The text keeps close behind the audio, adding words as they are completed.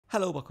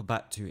Hello, welcome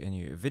back to a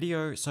new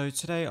video. So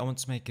today I want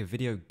to make a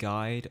video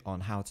guide on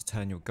how to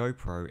turn your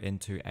GoPro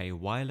into a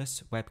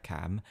wireless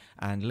webcam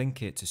and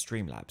link it to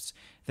Streamlabs.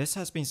 This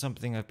has been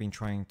something I've been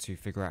trying to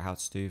figure out how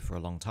to do for a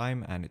long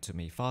time, and it took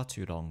me far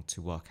too long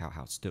to work out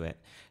how to do it.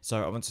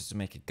 So I wanted to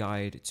make a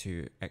guide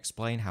to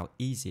explain how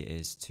easy it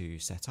is to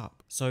set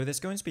up. So there's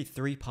going to be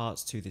three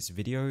parts to this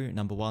video.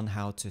 Number one,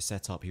 how to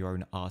set up your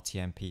own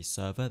RTMP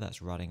server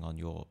that's running on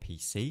your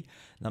PC.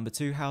 Number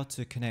two, how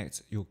to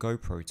connect your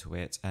GoPro to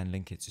it and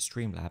link it to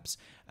Streamlabs,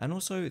 and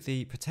also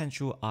the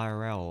potential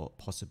IRL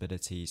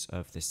possibilities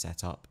of this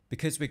setup.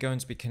 Because we're going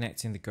to be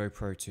connecting the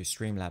GoPro to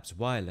Streamlabs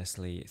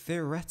wirelessly,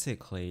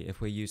 theoretically,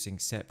 if we're using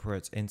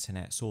separate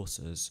internet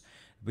sources,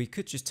 we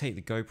could just take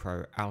the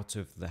GoPro out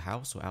of the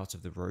house or out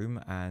of the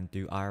room and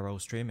do IRL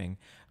streaming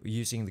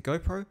using the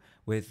GoPro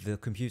with the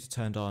computer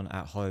turned on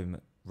at home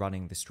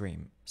running the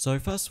stream. So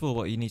first of all,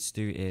 what you need to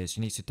do is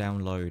you need to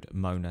download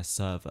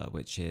Monaserver,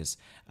 which is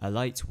a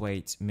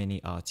lightweight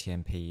mini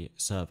RTMP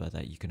server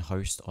that you can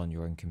host on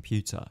your own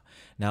computer.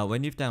 Now,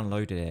 when you've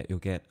downloaded it, you'll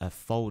get a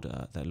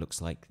folder that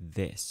looks like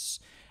this.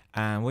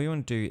 And what you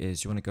want to do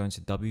is you want to go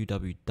into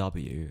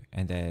www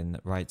and then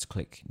right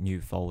click new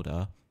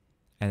folder.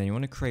 And then you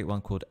want to create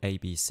one called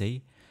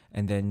ABC,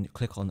 and then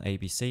click on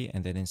ABC,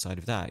 and then inside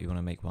of that, you want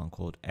to make one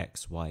called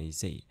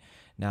XYZ.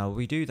 Now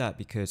we do that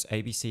because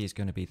ABC is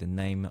going to be the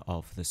name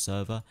of the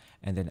server,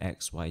 and then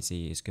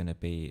XYZ is going to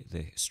be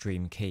the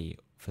stream key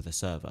for the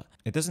server.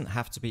 It doesn't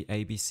have to be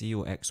ABC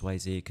or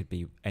XYZ, it could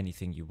be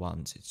anything you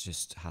want. It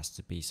just has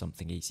to be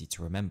something easy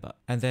to remember.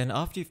 And then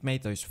after you've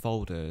made those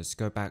folders,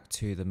 go back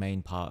to the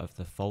main part of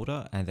the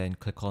folder and then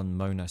click on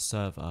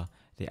Monaserver,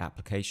 the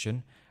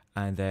application.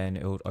 And then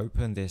it will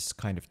open this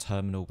kind of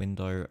terminal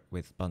window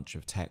with a bunch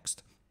of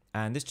text.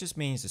 And this just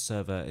means the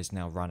server is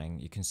now running.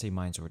 You can see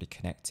mine's already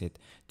connected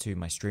to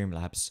my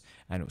Streamlabs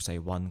and it will say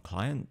one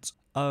client.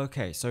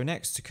 Okay, so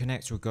next, to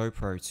connect your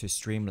GoPro to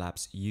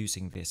Streamlabs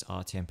using this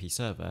RTMP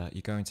server,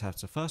 you're going to have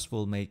to first of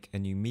all make a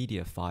new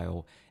media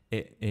file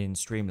in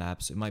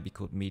Streamlabs. It might be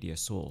called media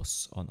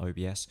source on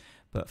OBS,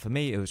 but for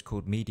me it was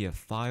called media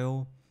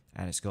file,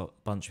 and it's got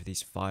a bunch of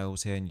these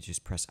files here, and you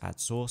just press add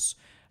source.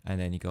 And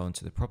then you go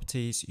into the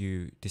properties,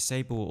 you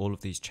disable all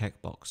of these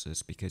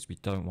checkboxes because we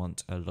don't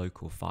want a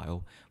local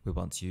file, we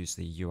want to use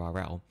the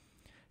URL.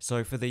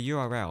 So for the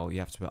URL, you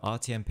have to put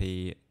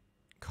RTMP :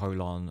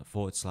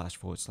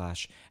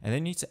 // and then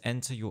you need to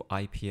enter your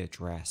IP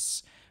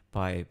address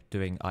by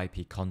doing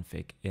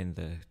ipconfig in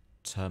the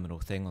terminal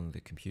thing on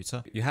the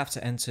computer. You have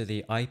to enter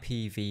the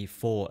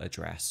IPv4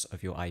 address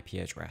of your IP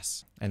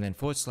address, and then /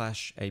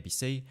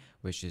 ABC,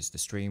 which is the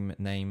stream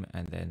name,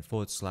 and then /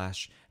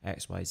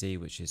 XYZ,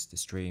 which is the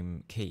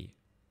stream key.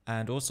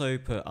 And also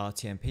put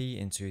RTMP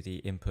into the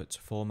input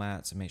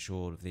format to make sure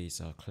all of these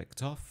are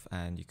clicked off,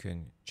 and you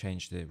can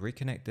change the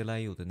reconnect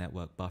delay or the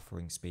network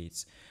buffering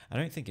speeds. I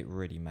don't think it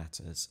really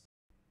matters.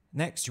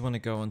 Next, you want to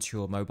go onto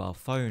your mobile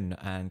phone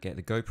and get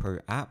the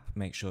GoPro app,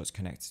 make sure it's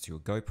connected to your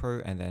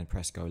GoPro, and then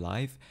press go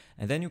live.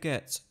 And then you'll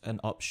get an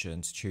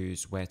option to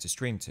choose where to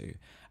stream to,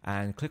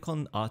 and click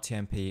on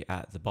RTMP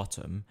at the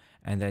bottom,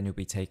 and then you'll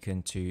be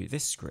taken to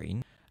this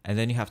screen. And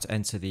then you have to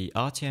enter the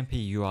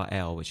RTMP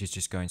URL, which is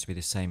just going to be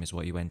the same as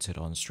what you entered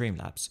on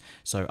Streamlabs.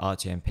 So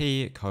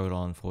RTMP :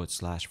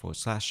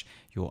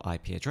 / your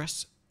IP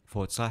address /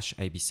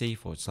 ABC /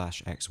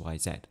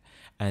 XYZ.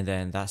 And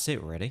then that's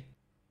it really.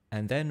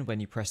 And then when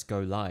you press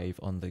go live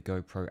on the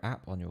GoPro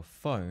app on your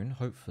phone,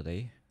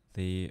 hopefully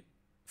the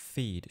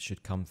feed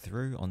should come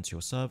through onto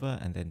your server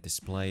and then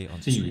display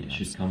onto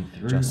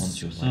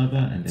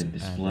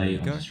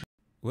Streamlabs.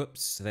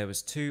 Whoops, there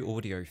was two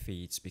audio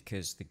feeds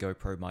because the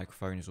GoPro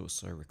microphone is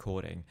also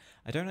recording.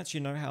 I don't actually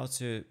know how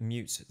to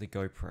mute the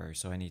GoPro,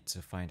 so I need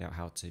to find out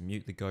how to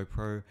mute the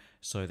GoPro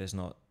so there's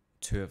not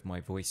two of my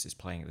voices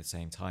playing at the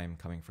same time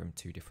coming from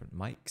two different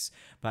mics.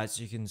 But as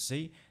you can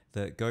see,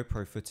 the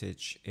GoPro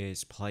footage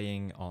is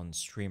playing on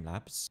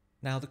Streamlabs.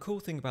 Now the cool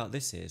thing about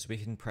this is we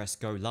can press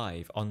go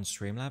live on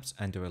Streamlabs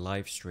and do a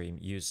live stream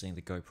using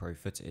the GoPro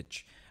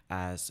footage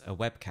as a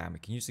webcam. We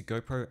can use the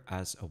GoPro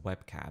as a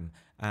webcam,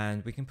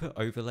 and we can put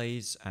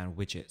overlays and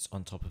widgets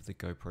on top of the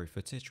GoPro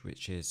footage,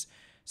 which is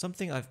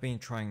something I've been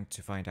trying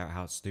to find out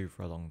how to do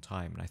for a long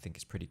time, and I think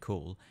it's pretty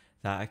cool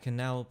that I can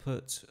now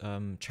put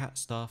chat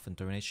stuff and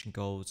donation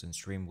goals and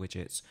stream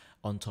widgets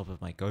on top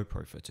of my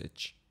GoPro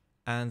footage.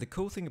 And the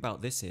cool thing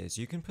about this is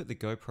you can put the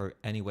GoPro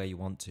anywhere you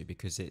want to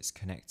because it's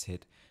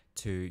connected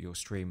to your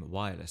stream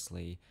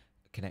wirelessly,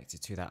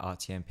 connected to that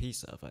RTMP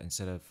server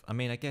instead of, I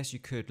mean, I guess you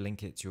could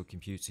link it to your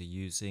computer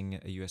using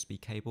a USB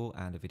cable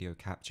and a video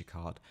capture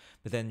card,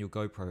 but then your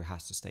GoPro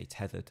has to stay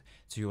tethered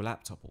to your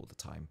laptop all the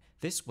time.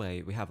 This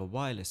way we have a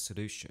wireless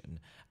solution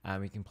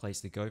and we can place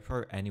the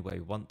GoPro anywhere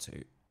we want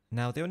to.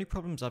 Now, the only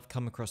problems I've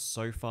come across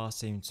so far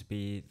seem to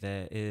be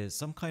there is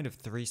some kind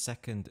of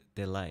 3-second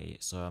delay.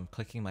 So I'm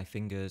clicking my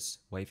fingers,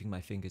 waving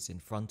my fingers in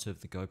front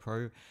of the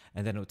GoPro,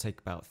 and then it'll take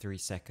about 3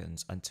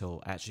 seconds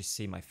until I actually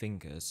see my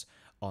fingers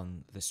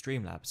on the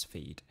Streamlabs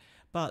feed.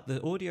 But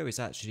the audio is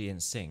actually in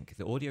sync.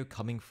 The audio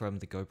coming from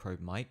the GoPro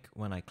mic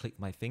when I click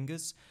my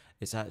fingers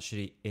it's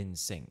actually in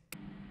sync.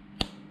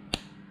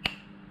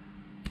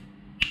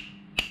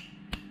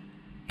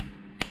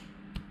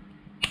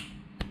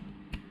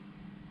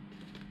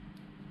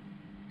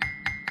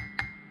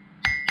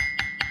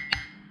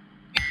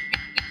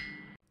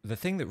 The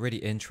thing that really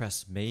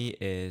interests me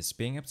is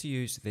being able to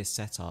use this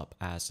setup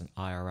as an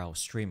IRL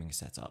streaming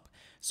setup.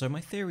 So my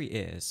theory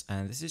is,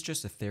 and this is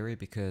just a theory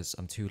because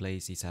I'm too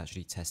lazy to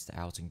actually test it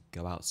out and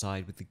go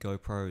outside with the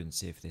GoPro and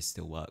see if this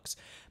still works,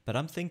 but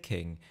I'm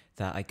thinking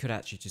that I could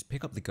actually just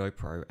pick up the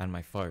GoPro and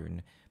my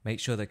phone, make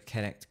sure they're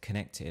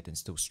connected and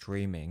still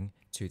streaming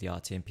to the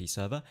RTMP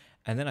server,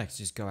 and then I could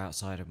just go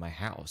outside of my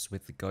house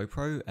with the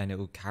GoPro and it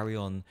will carry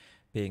on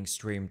being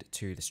streamed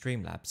to the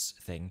Streamlabs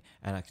thing,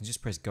 and I can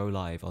just press go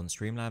live on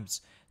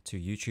Streamlabs to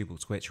YouTube or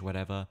Twitch or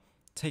whatever,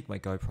 take my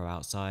GoPro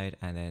outside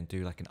and then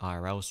do like an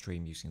IRL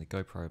stream using the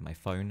GoPro on my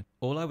phone.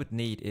 All I would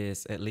need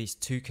is at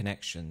least two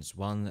connections.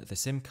 One, the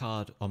SIM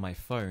card on my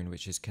phone,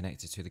 which is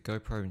connected to the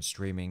GoPro and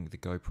streaming the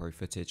GoPro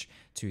footage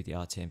to the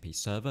RTMP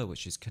server,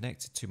 which is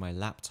connected to my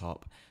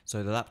laptop.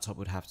 So the laptop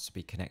would have to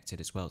be connected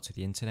as well to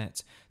the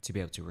internet to be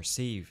able to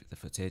receive the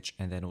footage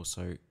and then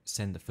also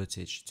send the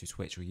footage to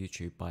Twitch or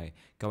YouTube by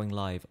going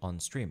live on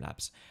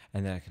Streamlabs.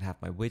 And then I can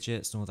have my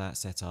widgets and all that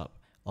set up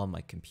on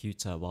my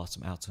computer whilst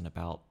I'm out and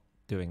about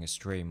doing a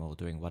stream or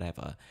doing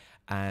whatever.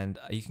 And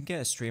you can get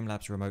a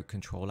Streamlabs remote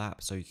control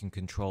app so you can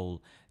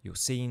control your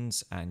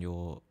scenes and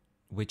your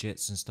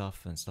widgets and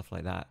stuff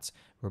like that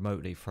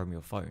remotely from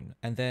your phone.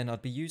 And then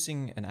I'd be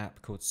using an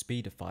app called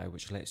Speedify,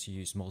 which lets you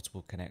use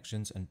multiple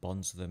connections and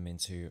bonds them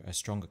into a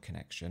stronger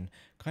connection,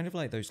 kind of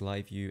like those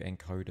live view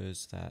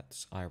encoders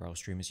that IRL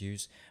streamers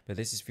use, but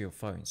this is for your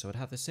phone. So I'd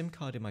have the SIM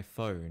card in my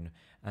phone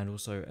and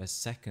also a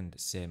second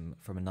SIM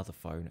from another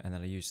phone, and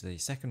then I use the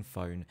second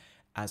phone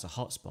as a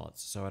hotspot.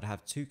 So I'd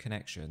have two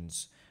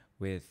connections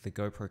with the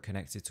GoPro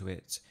connected to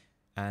it,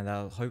 and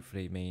that'll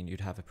hopefully mean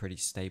you'd have a pretty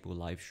stable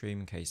live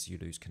stream. In case you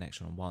lose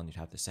connection on one, you'd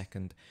have the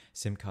second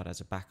SIM card as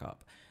a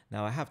backup.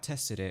 Now I have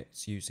tested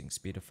it using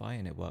Speedify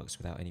and it works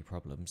without any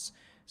problems.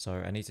 So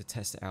I need to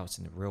test it out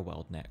in the real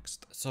world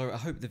next. So I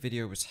hope the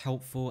video was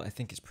helpful. I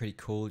think it's pretty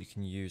cool. You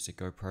can use a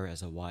GoPro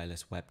as a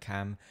wireless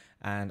webcam,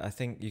 and I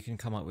think you can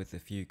come up with a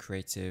few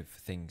creative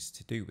things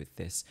to do with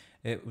this.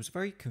 It was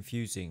very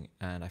confusing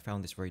and I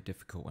found this very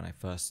difficult when I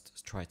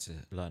first tried to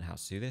learn how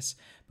to do this.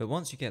 But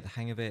once you get the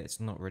hang of it, it's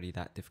not really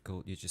that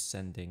difficult. You're just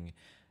sending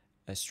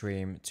a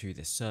stream to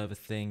this server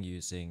thing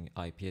using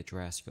IP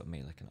address. You've got to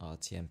make like an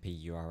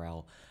RTMP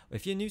URL.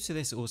 If you're new to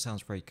this, it all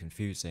sounds very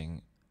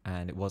confusing,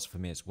 and it was for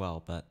me as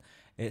well, but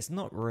it's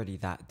not really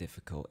that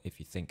difficult if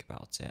you think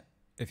about it.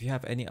 If you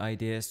have any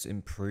ideas to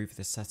improve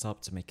this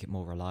setup to make it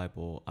more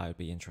reliable, I would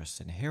be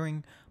interested in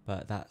hearing,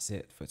 but that's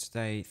it for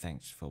today.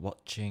 Thanks for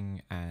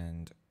watching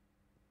and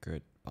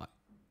goodbye.